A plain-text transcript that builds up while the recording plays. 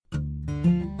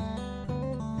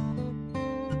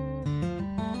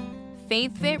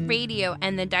Faith Fit Radio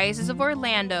and the Diocese of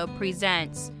Orlando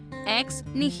presents Ex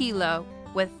Nihilo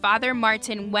with Father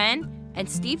Martin Wen and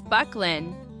Steve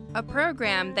Buckland, a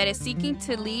program that is seeking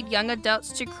to lead young adults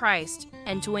to Christ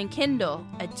and to enkindle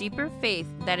a deeper faith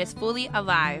that is fully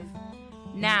alive.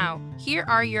 Now, here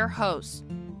are your hosts.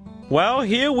 Well,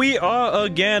 here we are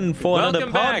again for another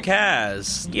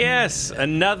podcast. Yes,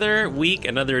 another week,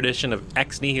 another edition of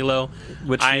Ex Nihilo.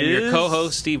 I am your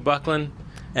co-host, Steve Buckland.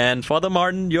 And Father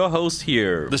Martin, your host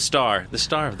here. The star of the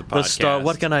podcast. The star,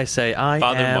 what can I say?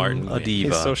 Father am Martin, a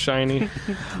diva. He's so shiny.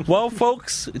 Well,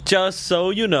 folks, just so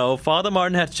you know, Father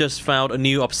Martin has just found a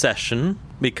new obsession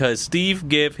because Steve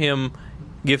gave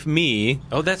me...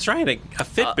 Oh, that's right, a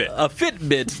Fitbit. A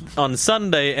Fitbit on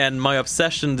Sunday, and my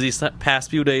obsession these past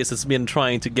few days has been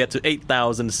trying to get to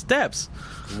 8,000 steps.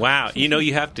 Wow. You know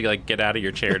you have to get out of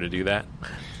your chair to do that.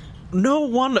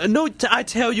 I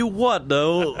tell you what,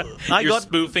 though. You're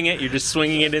spoofing it? You're just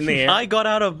swinging it in the air? I got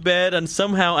out of bed, and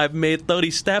somehow I've made 30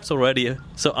 steps already.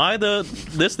 So either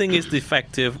this thing is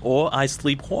defective, or I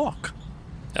sleepwalk.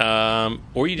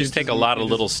 Or you just take a lot of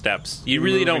little steps. You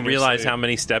really don't realize how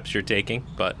many steps you're taking,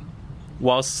 but...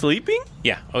 While sleeping?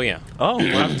 Yeah. Oh, yeah. Oh,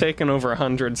 I've taken over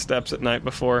 100 steps at night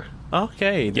before.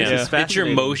 Okay. This is fascinating. It's your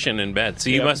motion in bed. So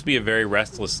you must be a very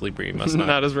restless sleeper. You must not.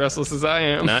 Not as restless as I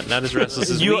am. Not as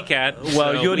restless as WeCat.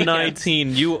 Well, so you're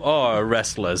 19. You are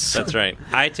restless. That's right.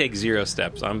 I take 0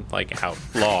 steps. I'm like out,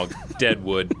 log, dead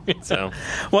wood. So.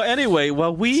 Well, anyway,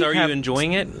 are you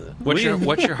enjoying it? What's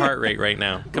your heart rate right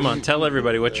now? Come on, tell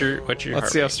everybody what's your heart rate.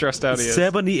 Let's see how stressed out he is.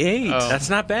 78. Oh. That's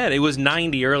not bad. It was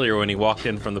 90 earlier when he walked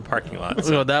in from the parking lot.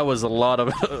 So that was a lot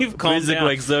of physical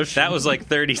exertion. That was like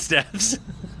 30 steps.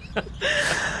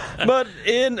 But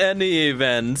in any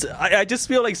event, I just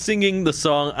feel like singing the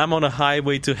song "I'm on a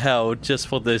Highway to Hell" just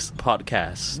for this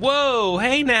podcast. Whoa,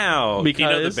 hey now! Because... Do you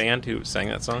know the band who sang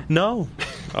that song? No.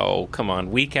 Oh, come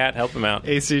on. WeCat, help them out.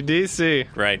 AC/DC.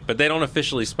 Right, but they don't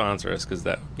officially sponsor us because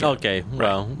that... Okay,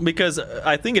 well, because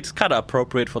I think it's kind of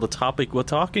appropriate for the topic we're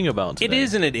talking about today. It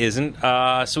is and it isn't.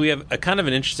 So we have a kind of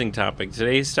an interesting topic.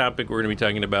 Today's topic, we're going to be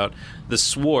talking about the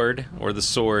sword, or the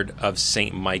sword of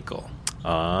St. Michael.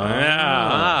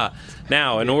 Now,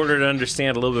 in order to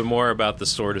understand a little bit more about the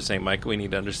sword of St. Michael, we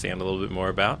need to understand a little bit more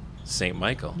about St.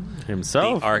 Michael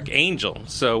himself, the Archangel.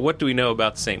 So what do we know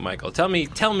about St. Michael? Tell me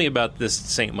about this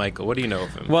St. Michael. What do you know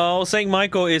of him? Well, St.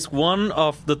 Michael is one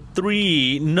of the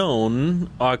 3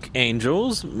 known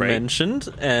archangels mentioned,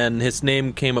 and his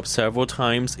name came up several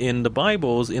times in the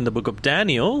Bibles, in the book of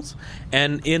Daniel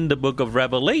and in the book of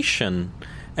Revelation.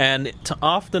 And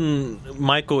often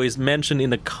Michael is mentioned in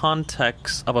the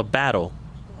context of a battle.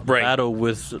 Battle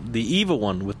with the evil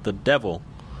one, with the devil.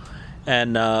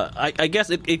 And I guess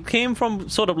it came from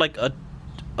sort of like a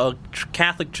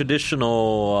Catholic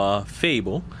traditional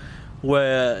fable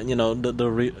where, you know,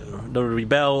 the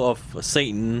rebel of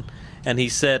Satan, and he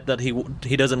said that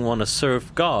he doesn't want to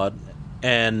serve God.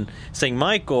 And St.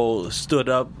 Michael stood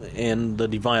up in the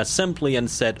divine assembly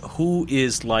and said, "Who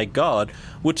is like God?"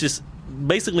 Which is...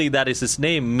 Basically, that is his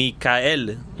name,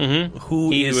 Mikael,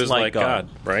 who is like God.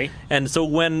 Right? And so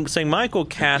when St. Michael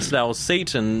cast out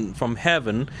Satan from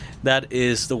heaven, that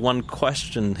is the one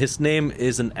question. His name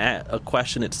is a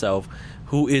question itself.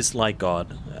 Who is like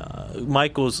God?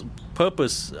 Michael's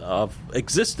purpose of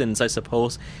existence, I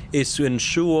suppose, is to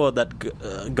ensure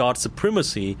that God's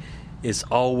supremacy is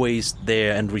always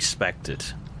there and respected.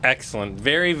 Excellent.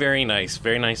 Very, very nice.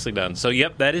 Very nicely done. So,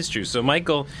 yep, that is true. So,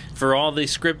 Michael, for all the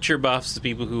scripture buffs, the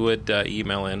people who would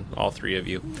email in, all 3 of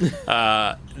you,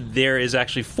 there is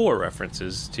actually 4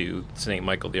 references to St.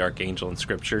 Michael the Archangel in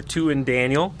Scripture. 2 in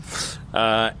Daniel,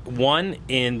 1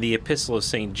 in the Epistle of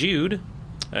St. Jude,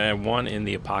 and 1 in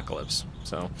the Apocalypse.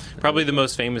 So, probably the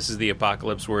most famous is the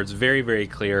Apocalypse, where it's very, very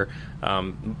clear.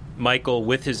 Michael,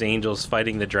 with his angels,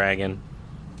 fighting the dragon.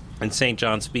 And St.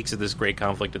 John speaks of this great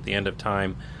conflict at the end of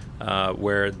time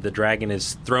where the dragon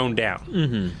is thrown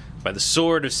down by the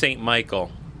sword of St.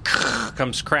 Michael,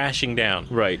 comes crashing down.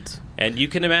 Right. And you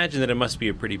can imagine that it must be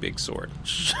a pretty big sword.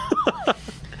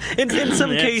 In some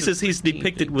cases, he's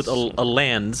depicted with a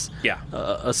lance,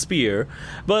 a spear.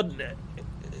 But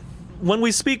when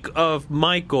we speak of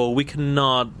Michael, we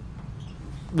cannot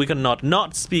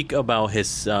not speak about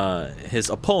his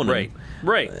opponent.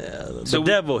 Right. The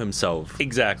devil himself.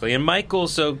 Exactly. And Michael,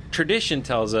 so tradition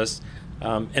tells us,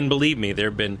 and believe me, there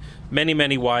have been many,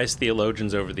 many wise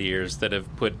theologians over the years that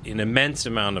have put an immense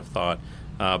amount of thought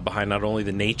behind not only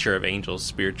the nature of angels,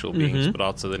 spiritual beings, but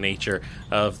also the nature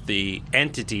of the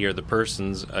entity or the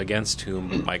persons against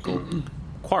whom Michael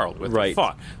quarreled with Right. and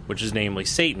fought, which is namely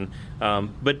Satan.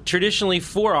 But traditionally,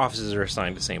 4 offices are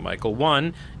assigned to St. Michael.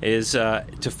 1 is to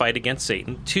fight against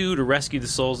Satan. 2, to rescue the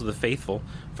souls of the faithful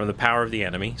from the power of the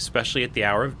enemy, especially at the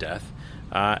hour of death.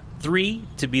 3,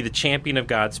 to be the champion of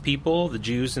God's people, the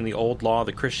Jews in the Old Law,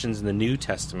 the Christians in the New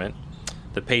Testament,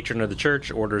 the patron of the church,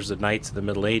 orders the knights of the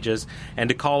Middle Ages, and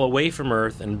to call away from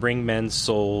earth and bring men's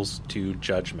souls to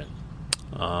judgment.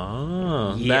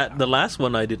 That the last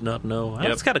one I did not know.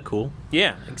 That's kind of cool.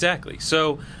 Yeah, exactly.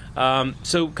 So kind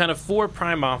of 4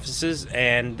 prime offices,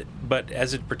 but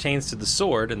as it pertains to the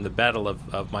sword and the battle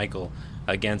of Michael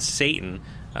against Satan,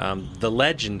 the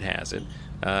legend has it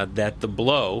that the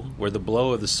blow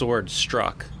of the sword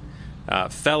struck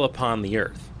fell upon the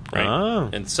earth, right?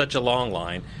 In such a long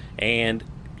line, and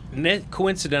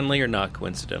coincidentally or not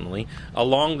coincidentally,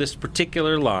 along this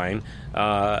particular line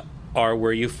are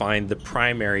where you find the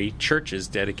primary churches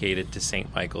dedicated to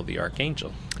St. Michael the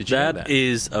Archangel. Did you know that? That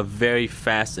is a very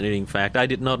fascinating fact. I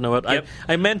did not know it. Yep.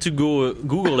 I meant to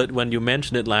Google it when you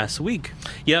mentioned it last week.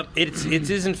 Yep, it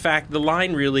is in fact, the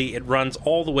line really, it runs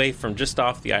all the way from just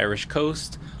off the Irish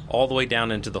coast all the way down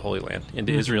into the Holy Land,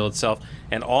 into Israel itself.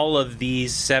 And all of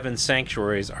these 7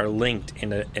 sanctuaries are linked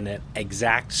in an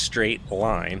exact straight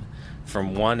line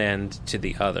from one end to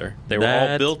the other. They were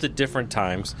all built at different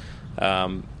times,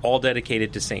 all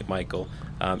dedicated to St. Michael.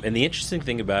 And the interesting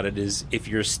thing about it is if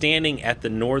you're standing at the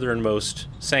northernmost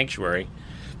sanctuary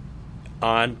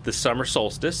on the summer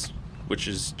solstice, which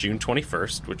is June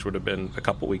 21st, which would have been a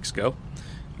couple weeks ago,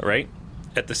 all right?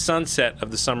 At the sunset of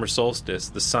the summer solstice,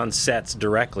 the sun sets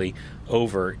directly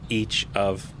over each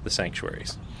of the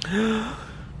sanctuaries.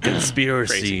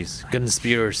 Conspiracies.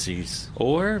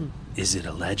 Or is it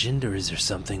a legend, or is there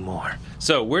something more?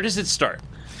 So, where does it start?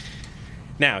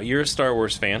 Now, you're a Star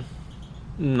Wars fan.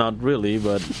 Not really,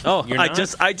 but You're I not?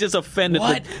 just offended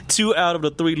What? 2 out of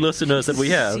the 3 listeners that we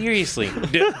have. Seriously.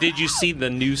 Did you see the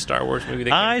new Star Wars movie?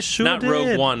 That I came? sure Not did.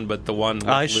 Rogue One, but the one with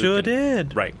I Luke sure and-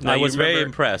 did. Right. I you was very remember-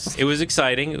 impressed. It was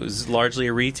exciting. It was largely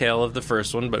a retale of the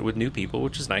first one, but with new people,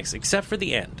 which is nice, except for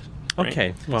the end. Right?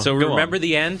 Okay, well, so go remember on.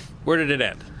 the end? Where did it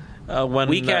end? When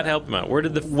We can't help him out. Where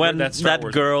did when that Star that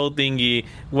Wars girl thingy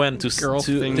went to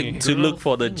to look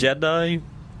for the Jedi.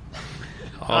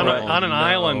 On an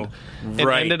island. It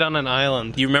Right. ended on an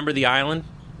island. You remember the island?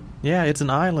 Yeah, it's an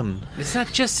island. It's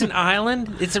not just an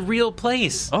island. It's a real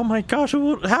place. Oh my gosh!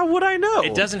 How would I know?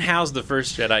 It doesn't house the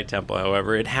first Jedi temple,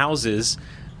 however. It houses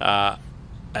a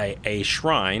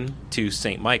shrine to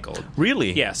St. Michael.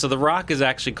 Really? Yeah, so the rock is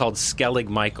actually called Skellig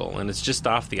Michael, and it's just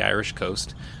off the Irish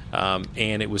coast.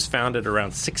 And it was founded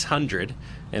around 600,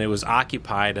 and it was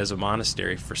occupied as a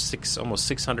monastery for almost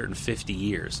 650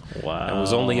 years. Wow. And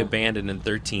was only abandoned in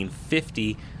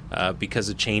 1350 because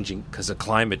of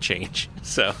climate change.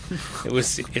 So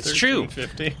it's true.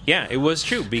 1350. Yeah, it was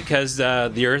true because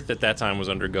the Earth at that time was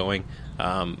undergoing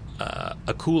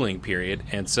a cooling period,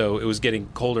 and so it was getting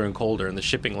colder and colder, and the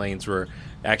shipping lanes were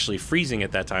actually freezing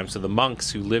at that time, so the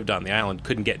monks who lived on the island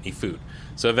couldn't get any food.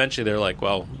 So eventually they're like,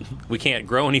 well, we can't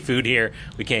grow any food here,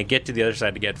 we can't get to the other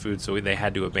side to get food, so they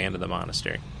had to abandon the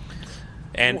monastery.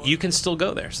 And you can still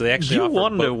go there. So they actually You offer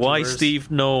wonder boat why tours.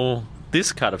 Steve know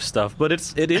this kind of stuff, but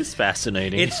it is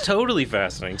fascinating. It's totally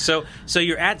fascinating. So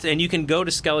you're and you can go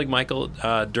to Skellig Michael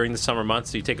during the summer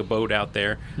months. So you take a boat out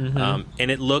there, and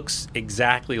it looks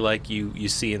exactly like you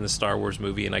see in the Star Wars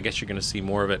movie. And I guess you're going to see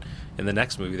more of it in the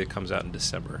next movie that comes out in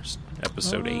December,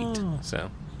 Episode 8.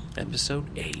 So, Episode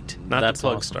 8. Not That's to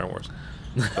plug awesome. Star Wars,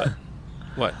 but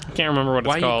what? I can't remember what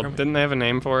Why it's you called. remember- Didn't they have a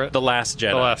name for it? The Last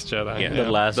Jedi. The Last Jedi. Yeah, Yeah.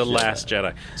 The Last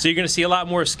Jedi. So you're going to see a lot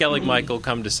more Skellig Michael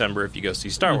come December if you go see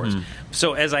Star Wars.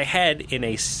 So as I head in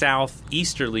a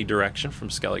southeasterly direction from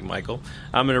Skellig Michael,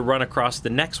 I'm going to run across the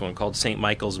next one called St.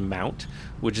 Michael's Mount,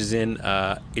 which is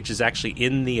actually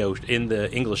in the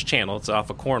English Channel. It's off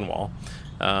of Cornwall.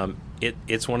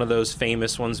 It's one of those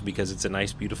famous ones because it's a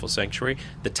nice, beautiful sanctuary.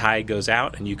 The tide goes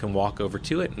out, and you can walk over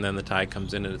to it, and then the tide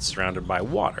comes in, and it's surrounded by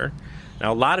water.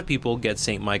 Now, a lot of people get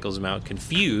St. Michael's Mount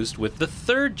confused with the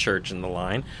third church in the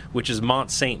line, which is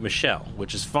Mont Saint Michel,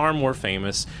 which is far more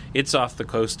famous. It's off the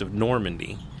coast of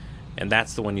Normandy, and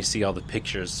that's the one you see all the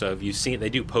pictures. So if you see it, they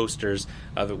do posters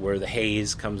of it where the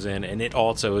haze comes in, and it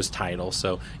also is tidal.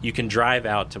 So you can drive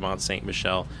out to Mont Saint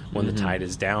Michel when the tide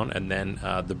is down, and then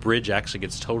the bridge actually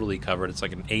gets totally covered. It's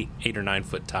like an 8 or 9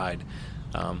 foot tide.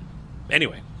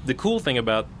 Anyway, the cool thing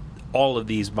about all of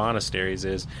these monasteries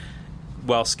is,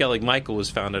 while Skellig Michael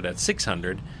was founded at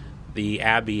 600, the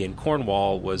abbey in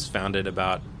Cornwall was founded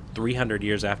about 300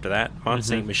 years after that. Mont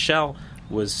Saint Michel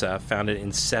was founded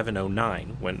in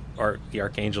 709 when the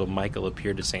Archangel Michael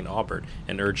appeared to St. Aubert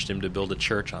and urged him to build a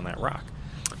church on that rock.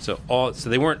 So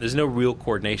they weren't. There's no real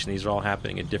coordination. These are all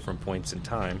happening at different points in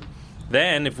time.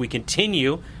 Then, if we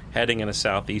continue heading in a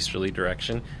southeasterly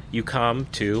direction, you come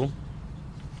to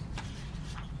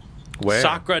Where?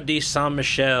 Sacre de Saint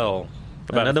Michel.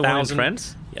 About Another one in 1,000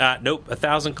 France? Nope,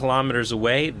 1,000 kilometers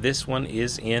away. This one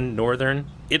is in northern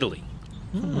Italy,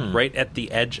 right at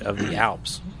the edge of the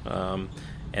Alps,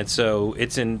 and so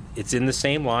it's in the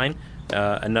same line.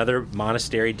 Another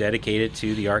monastery dedicated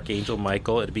to the Archangel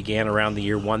Michael. It began around the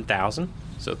year 1000,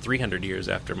 so 300 years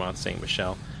after Mont Saint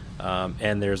Michel,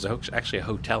 and there's actually a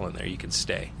hotel in there you can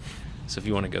stay. So if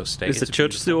you want to go stay, is the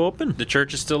church still open? The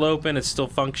church is still open. It's still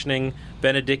functioning.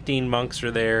 Benedictine monks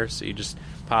are there, so you just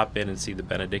pop in and see the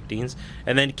Benedictines.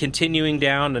 And then continuing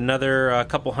down another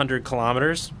couple hundred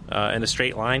kilometers in a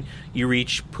straight line, you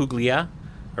reach Puglia,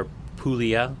 or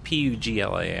Puglia, Puglia.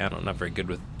 I'm not very good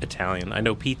with Italian. I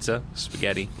know pizza,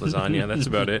 spaghetti, lasagna. That's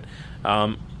about it.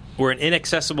 Where an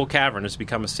inaccessible cavern has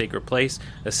become a sacred place.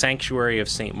 The sanctuary of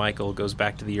St. Michael goes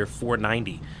back to the year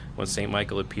 490, when St.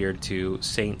 Michael appeared to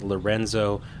St.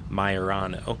 Lorenzo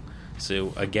Maiorano.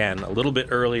 So, again, a little bit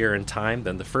earlier in time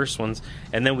than the first ones.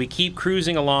 And then we keep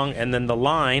cruising along, and then the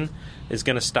line is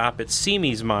going to stop at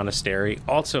Simi's Monastery,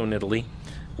 also in Italy,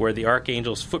 where the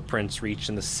Archangel's footprints reached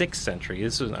in the 6th century.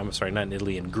 Not in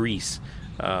Italy, in Greece.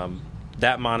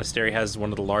 That monastery has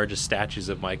one of the largest statues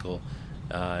of Michael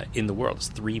in the world. It's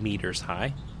 3 meters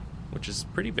high, which is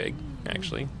pretty big,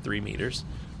 actually. 3 meters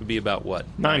would be about what?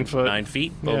 9 foot. 9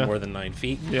 feet? Well, more than 9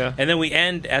 feet. Yeah. And then we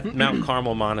end at Mount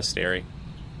Carmel Monastery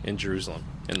in Jerusalem,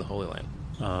 in the Holy Land.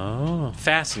 Oh.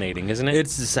 Fascinating, isn't it?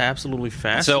 It's absolutely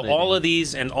fascinating. So all of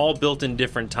these, and all built in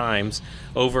different times,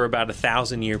 over about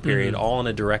 1,000-year period, all in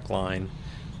a direct line,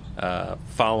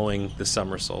 following the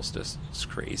summer solstice. It's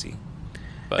crazy.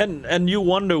 But And you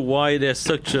wonder why there's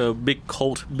such a big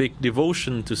cult, big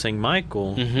devotion to St.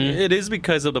 Michael. It is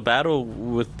because of the battle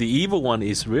with the evil one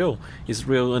is real. It's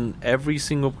real in every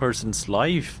single person's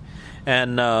life.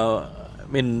 And I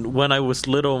mean, when I was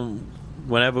little,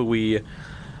 whenever we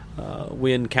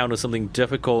encounter something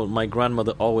difficult, my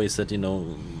grandmother always said,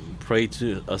 pray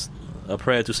to us, a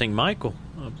prayer to St. Michael,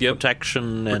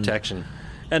 protection.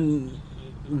 And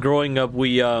growing up,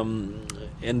 we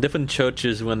in different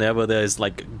churches, whenever there's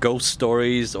like ghost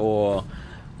stories or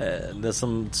there's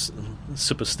some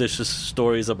superstitious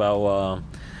stories about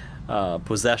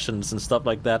possessions and stuff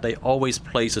like that, they always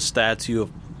place a statue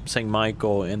of St.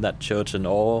 Michael in that church, and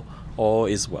all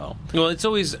is well. Well, it's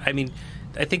always,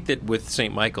 I think that with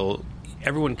St. Michael,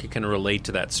 everyone can relate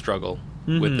to that struggle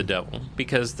with the devil,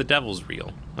 because the devil's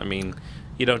real.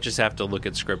 You don't just have to look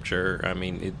at Scripture.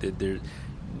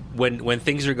 When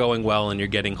things are going well and you're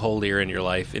getting holier in your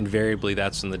life, invariably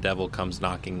that's when the devil comes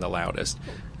knocking the loudest.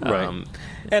 Right.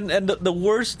 And the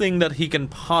worst thing that he can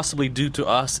possibly do to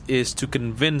us is to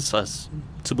convince us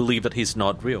to believe that he's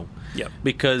not real. Yep.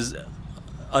 Because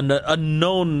a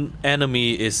known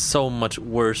enemy is so much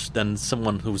worse than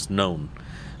someone who's known.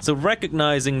 So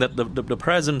recognizing that the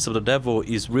presence of the devil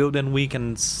is real, then we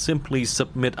can simply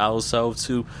submit ourselves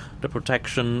to the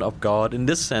protection of God. In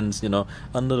this sense,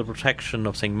 under the protection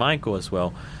of St. Michael as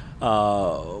well.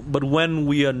 But when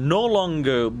we are no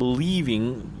longer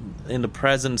believing in the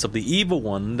presence of the evil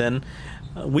one, then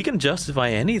we can justify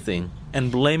anything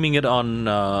and blaming it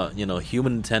on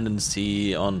human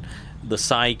tendency, on the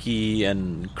psyche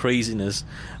and craziness.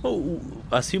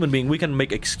 As human beings, we can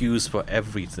make excuse for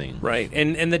everything. Right.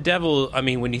 And the devil,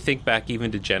 when you think back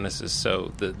even to Genesis,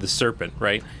 so the serpent,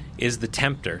 right, is the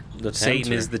tempter.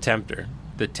 Satan is the tempter.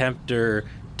 The tempter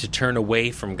to turn away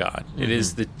from God.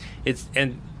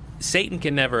 And Satan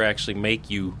can never actually make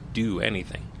you do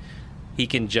anything. He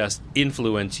can just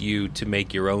influence you to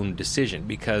make your own decision,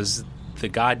 because the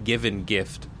God-given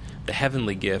gift, the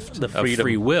heavenly gift of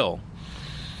free will,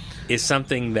 is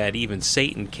something that even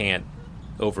Satan can't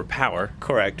overpower.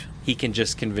 Correct. He can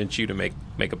just convince you to make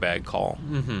a bad call.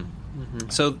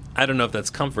 So I don't know if that's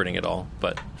comforting at all,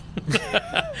 but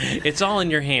it's all in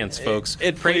your hands, folks.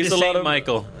 Pray to St.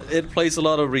 Michael. It places a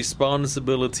lot of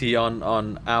responsibility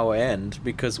on our end,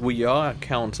 because we are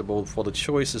accountable for the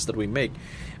choices that we make.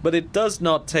 But it does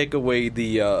not take away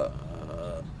the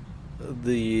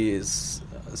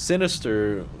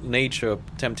sinister nature of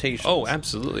temptation. Oh,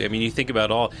 absolutely. You think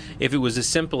about if it was as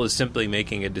simple as simply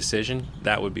making a decision,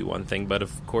 that would be one thing. But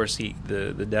of course,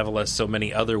 the devil has so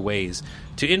many other ways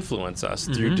to influence us,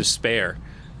 through despair,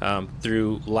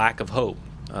 through lack of hope,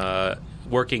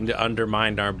 working to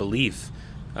undermine our belief,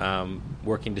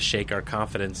 working to shake our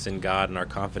confidence in God and our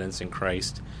confidence in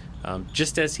Christ,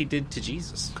 just as he did to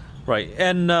Jesus. Right.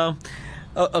 And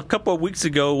a couple of weeks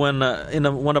ago, when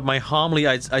in one of my homily,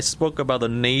 I spoke about the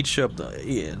nature of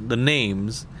the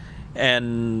names,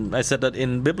 And I said that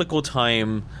in biblical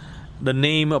time, the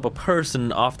name of a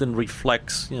person often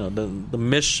reflects, the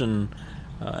mission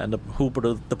and who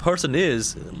the person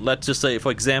is. Let's just say,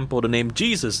 for example, the name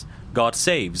Jesus, God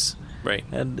saves. Right.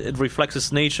 And it reflects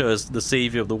his nature as the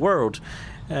savior of the world.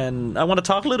 And I want to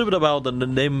talk a little bit about the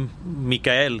name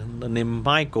Michael, the name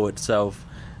Michael itself.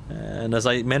 And as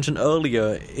I mentioned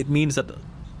earlier, it means that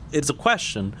it's a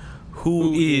question,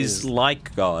 who is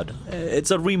like God? It's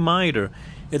a reminder.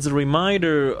 It's a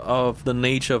reminder of the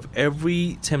nature of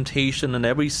every temptation and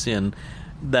every sin,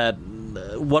 that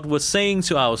what we're saying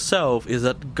to ourselves is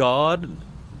that God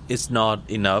is not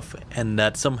enough, and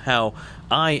that somehow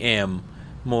I am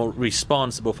more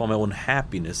responsible for my own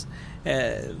happiness.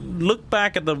 Look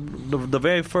back at the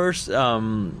very first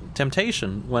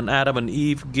temptation, when Adam and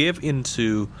Eve give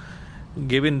into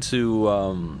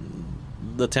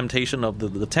the temptation of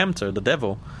the tempter, the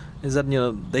devil. Is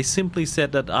that they simply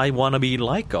said that I want to be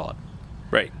like God.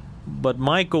 Right. But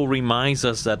Michael reminds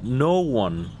us that no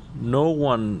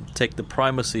one take the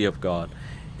primacy of God,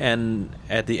 and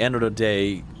at the end of the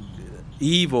day,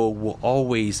 evil will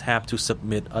always have to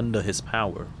submit under his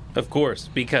power. Of course,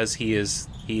 because he is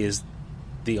the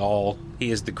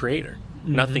creator.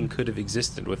 Mm-hmm. Nothing could have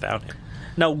existed without him.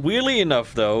 Now, weirdly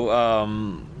enough, though,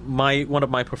 one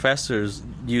of my professors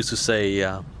used to say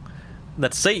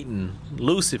that Satan,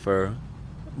 Lucifer,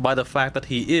 by the fact that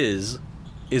he is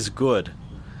good.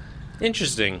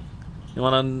 Interesting.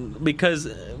 Because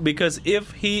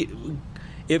if he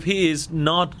is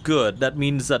not good, that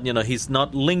means that he's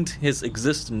not linked his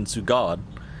existence to God.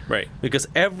 Right. Because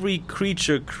every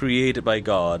creature created by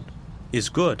God is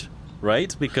good,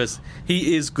 right? Because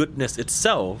he is goodness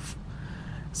itself.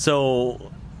 So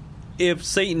if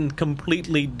Satan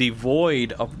completely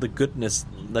devoid of the goodness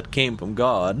that came from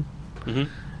God, mm-hmm.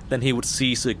 then he would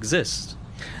cease to exist.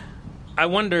 I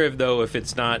wonder if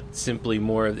it's not simply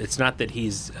it's not that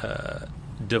he's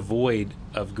devoid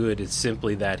of good, it's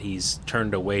simply that he's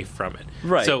turned away from it.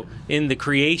 Right. So in the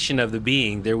creation of the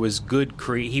being, there was good,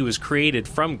 he was created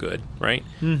from good, right?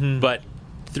 Mm-hmm. But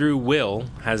through will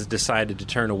has decided to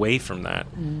turn away from that,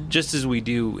 just as we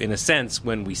do in a sense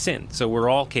when we sin. So we're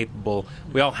all capable,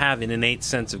 we all have an innate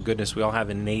sense of goodness, we all have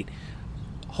innate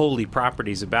holy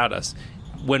properties about us.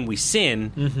 When we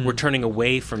sin, mm-hmm. we're turning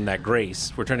away from that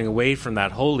grace, we're turning away from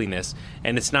that holiness,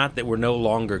 and it's not that we're no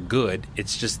longer good,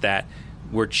 it's just that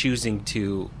we're choosing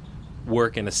to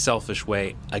work in a selfish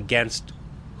way against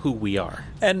who we are.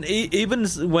 And even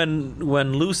when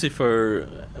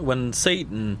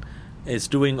Satan is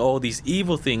doing all these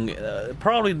evil things,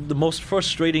 probably the most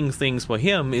frustrating things for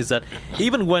him is that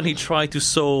even when he tried to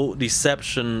sow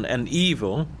deception and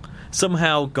evil,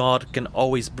 somehow God can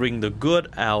always bring the good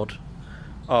out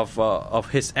of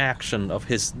his action, of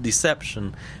his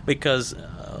deception, because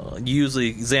use the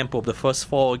example of the first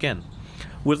fall again.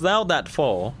 Without that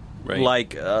fall, right.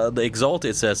 Like the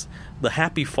Exalted says, the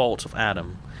happy fault of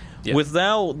Adam. Yep.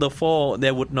 Without the fall,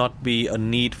 there would not be a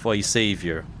need for a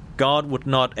savior. God would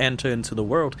not enter into the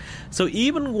world. So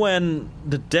even when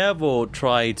the devil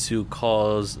tried to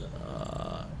cause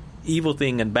evil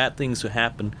things and bad things to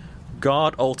happen,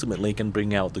 God ultimately can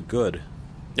bring out the good.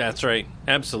 That's right.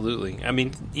 Absolutely. I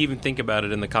mean, even think about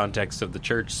it in the context of the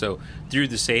church. So through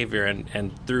the Savior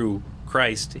and through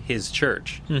Christ, his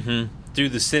church, mm-hmm. through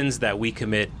the sins that we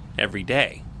commit every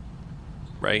day,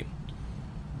 right?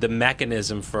 The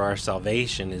mechanism for our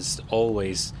salvation is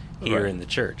always here in the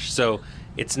church. So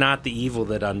it's not the evil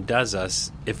that undoes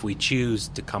us if we choose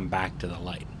to come back to the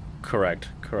light. Correct.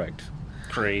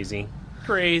 Crazy.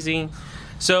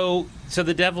 So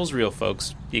the devil's real,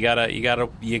 folks. You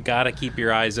gotta keep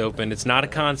your eyes open. It's not a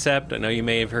concept. I know you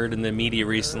may have heard in the media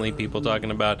recently people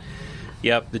talking about,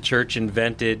 the church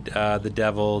invented the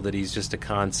devil, that he's just a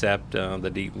concept,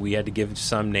 that we had to give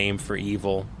some name for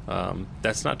evil.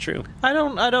 That's not true. I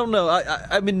don't know.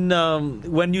 I mean,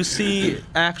 when you see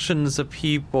actions of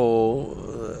people,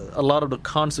 a lot of the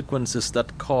consequences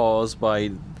that caused by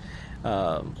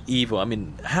evil. I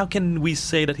mean, how can we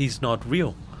say that he's not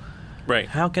real? Right.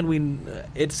 How can we?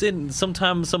 It's in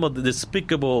sometimes some of the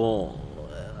despicable,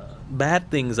 bad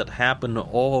things that happen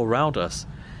all around us.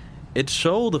 It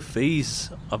shows the face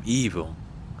of evil,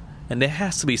 and there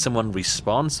has to be someone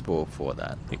responsible for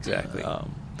that. Exactly.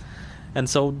 And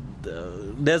so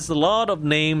there's a lot of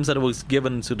names that was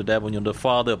given to the devil. The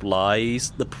father of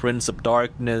lies, the prince of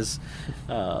darkness,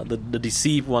 the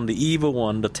deceived one, the evil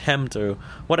one, the tempter,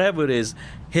 whatever it is.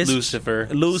 Lucifer,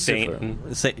 Satan,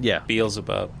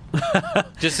 Beelzebub.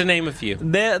 Just to name a few.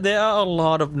 There are a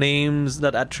lot of names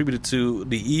that are attributed to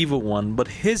the evil one, but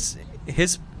his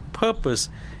purpose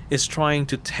is trying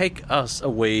to take us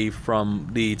away from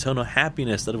the eternal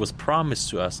happiness that was promised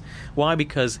to us. Why?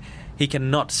 Because he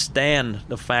cannot stand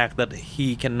the fact that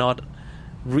he cannot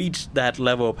reach that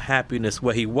level of happiness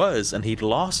where he was, and he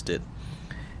lost it.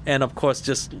 And of course,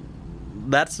 just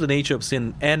that's the nature of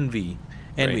sin, envy.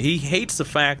 And Right. he hates the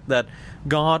fact that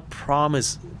God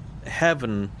promised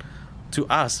heaven to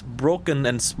us, broken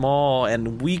and small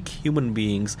and weak human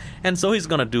beings, and so he's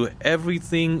going to do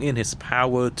everything in his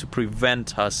power to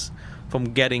prevent us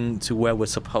from getting to where we're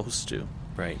supposed to.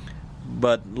 Right.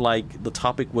 But like the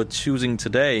topic we're choosing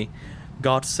today,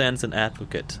 God sends an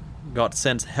advocate. God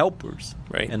sends helpers.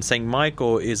 Right. And St.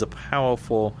 Michael is a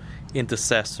powerful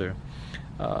intercessor.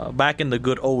 Back in the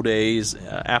good old days,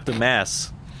 after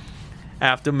Mass,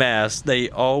 they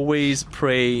always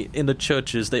pray in the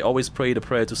churches. They always pray the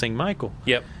prayer to St. Michael,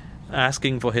 Yep.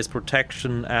 asking for his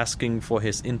protection, asking for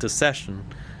his intercession.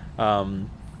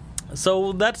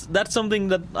 So that's something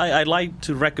that I like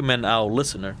to recommend our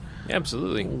listener.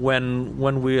 Absolutely. When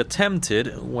we're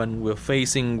tempted, when we're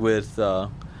facing with the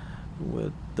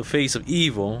face of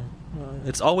evil,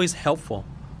 it's always helpful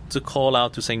to call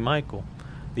out to St. Michael,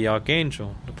 the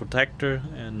Archangel, the protector,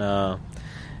 and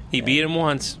He beat him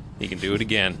once. He can do it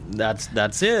again.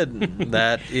 that's it.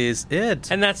 That is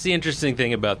it. And that's the interesting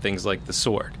thing about things like the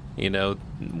sword.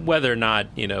 Whether or not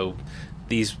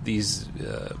these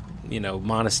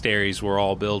monasteries were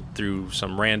all built through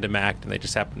some random act and they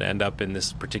just happen to end up in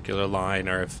this particular line,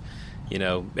 or if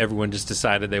everyone just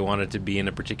decided they wanted to be in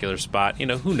a particular spot.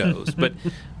 Who knows?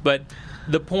 but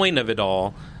the point of it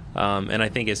all, and I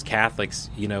think as Catholics,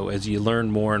 as you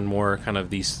learn more and more kind of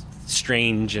these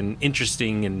strange and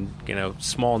interesting and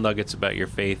small nuggets about your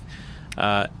faith,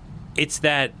 it's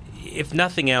that if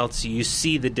nothing else, you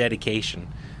see the dedication.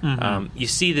 Mm-hmm. You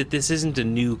see that this isn't a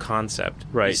new concept.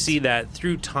 Right. You see that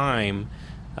through time,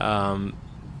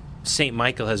 St.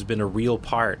 Michael has been a real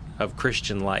part of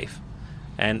Christian life,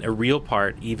 and a real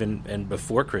part, even and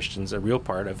before Christians, a real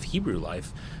part of Hebrew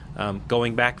life,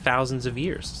 going back thousands of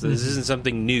years. So this isn't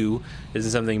something new. This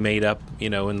isn't something made up,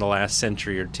 in the last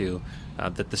century or two.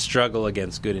 That the struggle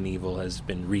against good and evil has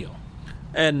been real.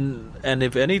 And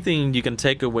if anything you can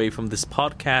take away from this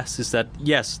podcast is that,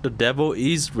 yes, the devil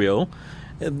is real.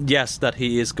 Yes, that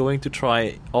he is going to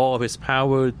try all of his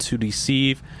power to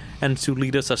deceive and to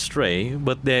lead us astray,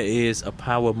 but there is a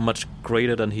power much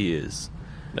greater than he is.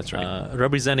 That's right.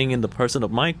 Representing in the person of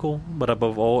Michael, but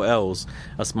above all else,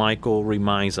 as Michael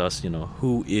reminds us,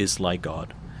 who is like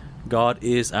God. God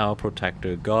is our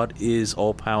protector. God is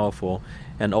all-powerful,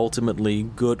 and ultimately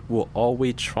good will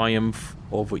always triumph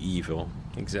over evil.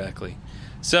 Exactly.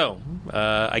 So,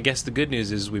 I guess the good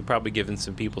news is we've probably given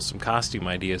some people some costume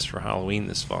ideas for Halloween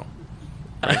this fall.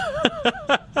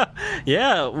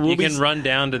 Yeah. You can run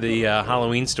down to the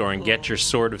Halloween store and get your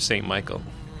Sword of St. Michael.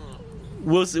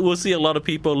 We'll see a lot of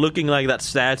people looking like that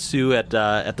statue at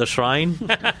the shrine. The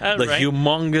Right.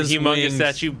 humongous wings.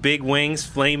 statue, big wings,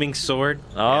 flaming sword.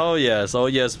 Oh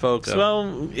yes, folks. So-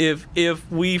 Well,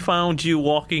 if we found you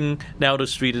walking down the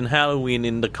street in Halloween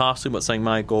in the costume of St.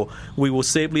 Michael, we will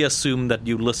safely assume that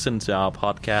you listened to our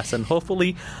podcast and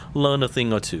hopefully learn a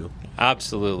thing or two.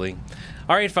 Absolutely.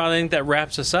 All right, Father, I think that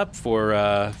wraps us up for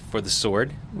the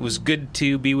sword. It was good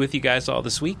to be with you guys all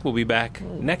this week. We'll be back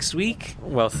next week.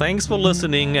 Well, thanks for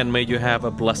listening, and may you have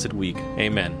a blessed week.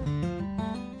 Amen.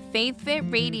 Faith Fit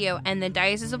Radio and the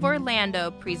Diocese of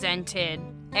Orlando presented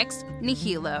Ex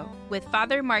Nihilo with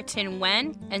Father Martin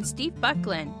Wen and Steve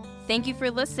Buckland. Thank you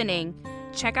for listening.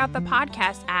 Check out the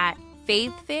podcast at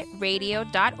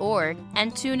faithfitradio.org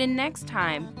and tune in next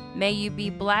time. May you be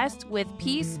blessed with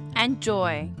peace and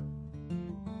joy.